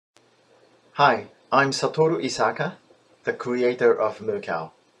Hi, I'm Satoru Isaka, the creator of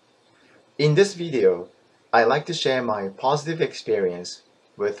Mukao. In this video, I'd like to share my positive experience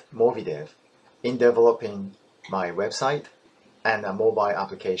with MobiDev in developing my website and a mobile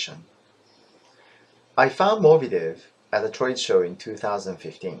application. I found MobiDev at a trade show in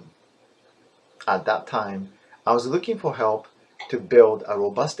 2015. At that time, I was looking for help to build a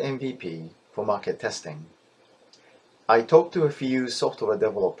robust MVP for market testing. I talked to a few software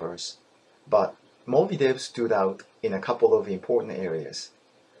developers, but MobiDev stood out in a couple of important areas.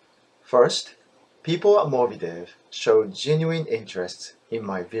 First, people at MobiDev showed genuine interest in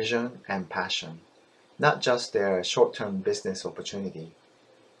my vision and passion, not just their short-term business opportunity.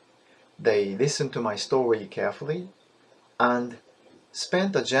 They listened to my story carefully and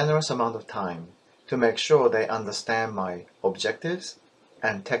spent a generous amount of time to make sure they understand my objectives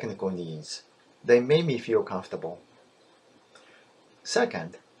and technical needs. They made me feel comfortable.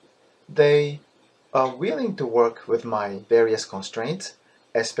 Second, they are willing to work with my various constraints,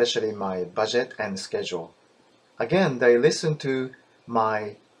 especially my budget and schedule. Again, they listened to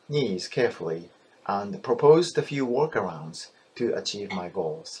my needs carefully and proposed a few workarounds to achieve my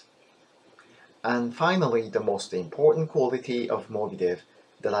goals. And finally, the most important quality of MobiDev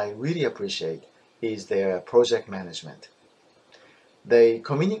that I really appreciate is their project management. They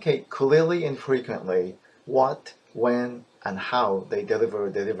communicate clearly and frequently what, when, and how they deliver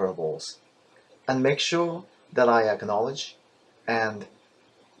deliverables, and make sure that I acknowledge and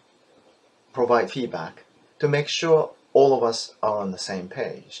provide feedback to make sure all of us are on the same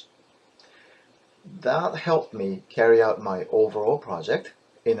page. That helped me carry out my overall project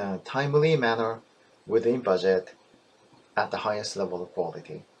in a timely manner within budget at the highest level of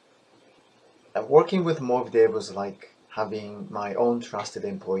quality. Working with MobiDev was like having my own trusted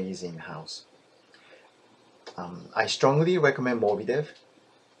employees in-house. I strongly recommend MobiDev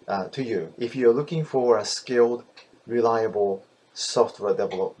to you if you're looking for a skilled, reliable software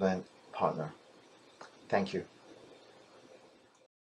development partner. Thank you.